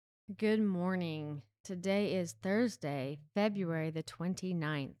Good morning. Today is Thursday, February the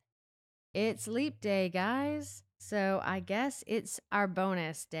 29th. It's leap day, guys. So I guess it's our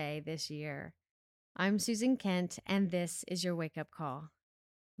bonus day this year. I'm Susan Kent, and this is your wake up call.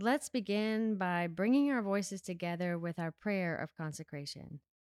 Let's begin by bringing our voices together with our prayer of consecration.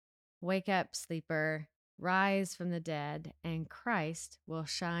 Wake up, sleeper, rise from the dead, and Christ will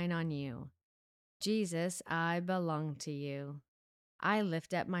shine on you. Jesus, I belong to you. I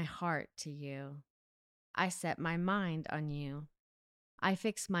lift up my heart to you. I set my mind on you. I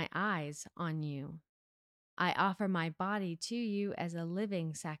fix my eyes on you. I offer my body to you as a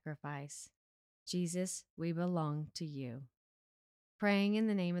living sacrifice. Jesus, we belong to you. Praying in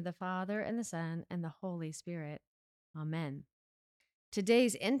the name of the Father, and the Son, and the Holy Spirit. Amen.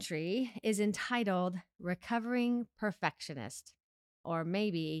 Today's entry is entitled Recovering Perfectionist, or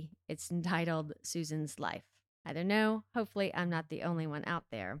maybe it's entitled Susan's Life. I don't know. Hopefully, I'm not the only one out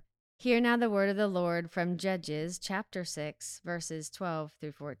there. Hear now the word of the Lord from Judges chapter 6, verses 12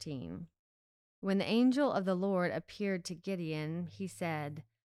 through 14. When the angel of the Lord appeared to Gideon, he said,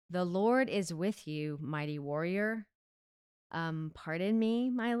 "The Lord is with you, mighty warrior." Pardon me,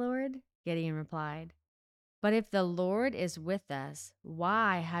 my Lord, Gideon replied. But if the Lord is with us,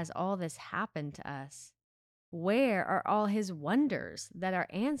 why has all this happened to us? Where are all his wonders that our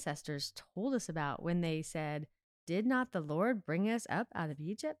ancestors told us about when they said, "Did not the Lord bring us up out of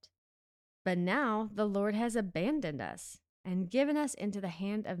Egypt?" But now the Lord has abandoned us and given us into the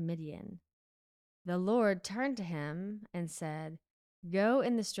hand of Midian. The Lord turned to him and said, "Go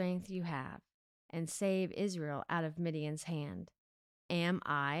in the strength you have and save Israel out of Midian's hand. Am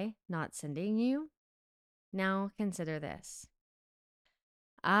I not sending you?" Now consider this.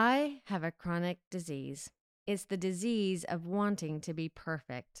 I have a chronic disease. It's the disease of wanting to be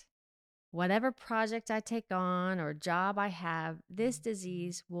perfect. Whatever project I take on or job I have, this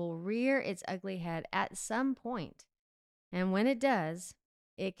disease will rear its ugly head at some point. And when it does,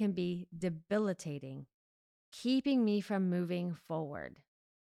 it can be debilitating, keeping me from moving forward.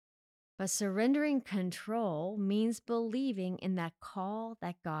 But surrendering control means believing in that call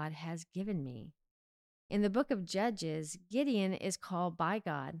that God has given me. In the book of Judges, Gideon is called by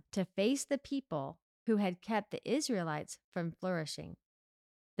God to face the people who had kept the Israelites from flourishing.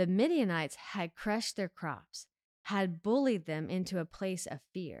 The Midianites had crushed their crops, had bullied them into a place of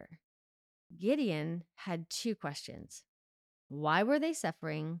fear. Gideon had two questions. Why were they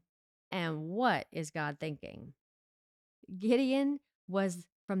suffering? And what is God thinking? Gideon was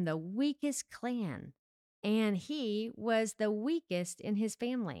from the weakest clan, and he was the weakest in his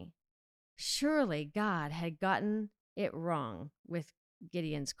family. Surely God had gotten it wrong with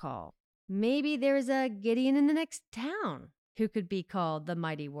Gideon's call. Maybe there's a Gideon in the next town who could be called the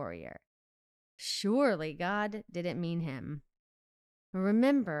mighty warrior. Surely God didn't mean him.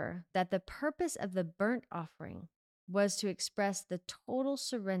 Remember that the purpose of the burnt offering was to express the total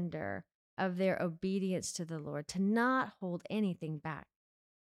surrender of their obedience to the Lord, to not hold anything back.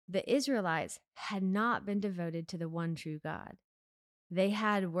 The Israelites had not been devoted to the one true God. They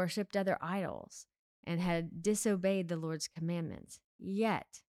had worshipped other idols and had disobeyed the Lord's commandments.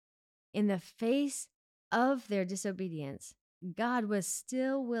 Yet, in the face of their disobedience, God was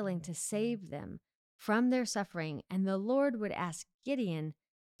still willing to save them from their suffering, and the Lord would ask Gideon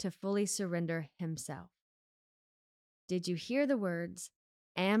to fully surrender himself. Did you hear the words,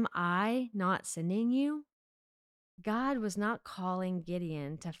 "Am I not sending you?" God was not calling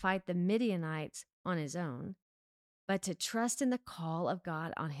Gideon to fight the Midianites on his own, but to trust in the call of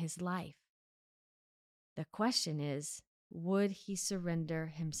God on his life. The question is, would he surrender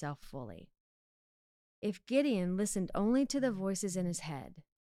himself fully? If Gideon listened only to the voices in his head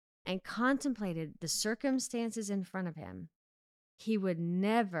and contemplated the circumstances in front of him, he would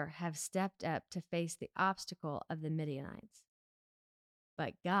never have stepped up to face the obstacle of the Midianites.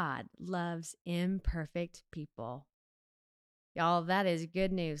 But God loves imperfect people. Y'all, that is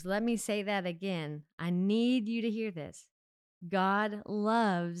good news. Let me say that again. I need you to hear this. God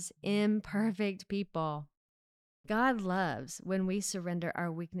loves imperfect people. God loves when we surrender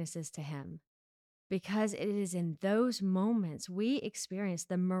our weaknesses to him, because it is in those moments we experience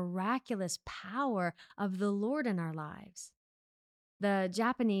the miraculous power of the Lord in our lives. The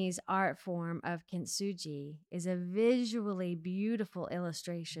Japanese art form of kintsugi is a visually beautiful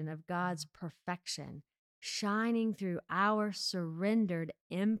illustration of God's perfection shining through our surrendered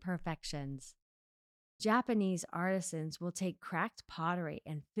imperfections. Japanese artisans will take cracked pottery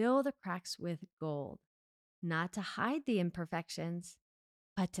and fill the cracks with gold, not to hide the imperfections,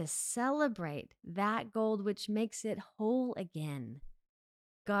 but to celebrate that gold which makes it whole again.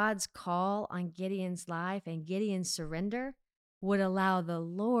 God's call on Gideon's life and Gideon's surrender would allow the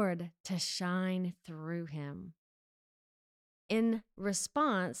Lord to shine through him. In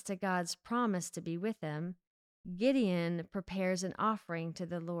response to God's promise to be with him, Gideon prepares an offering to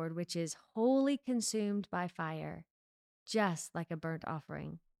the Lord, which is wholly consumed by fire, just like a burnt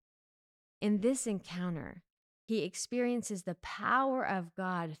offering. In this encounter, he experiences the power of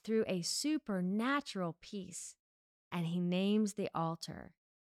God through a supernatural peace, and he names the altar.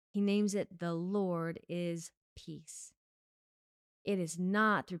 He names it "The Lord is Peace." It is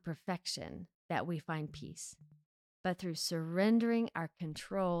not through perfection that we find peace, but through surrendering our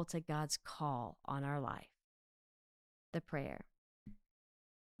control to God's call on our life. The prayer.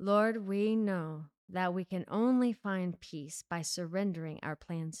 Lord, we know that we can only find peace by surrendering our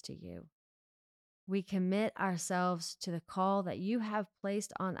plans to you. We commit ourselves to the call that you have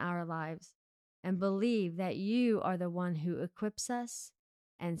placed on our lives and believe that you are the one who equips us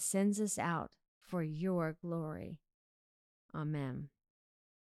and sends us out for your glory. Amen.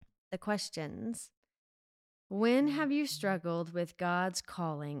 The questions. When have you struggled with God's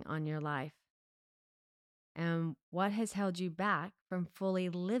calling on your life? And what has held you back from fully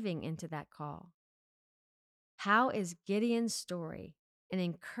living into that call? How is Gideon's story an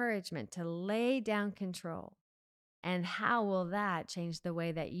encouragement to lay down control? And how will that change the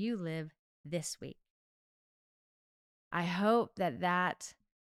way that you live this week? I hope that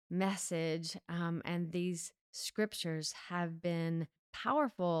message and these scriptures have been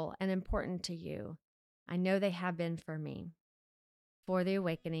powerful and important to you. I know they have been for me. For The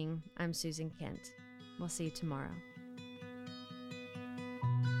Awakening, I'm Susan Kent. We'll see you tomorrow.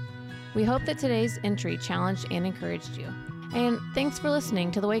 We hope that today's entry challenged and encouraged you. And thanks for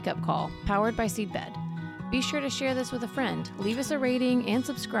listening to The Wake Up Call, powered by Seedbed. Be sure to share this with a friend, leave us a rating, and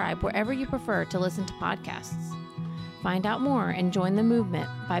subscribe wherever you prefer to listen to podcasts. Find out more and join the movement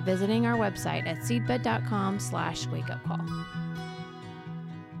by visiting our website at seedbed.com/wakeupcall.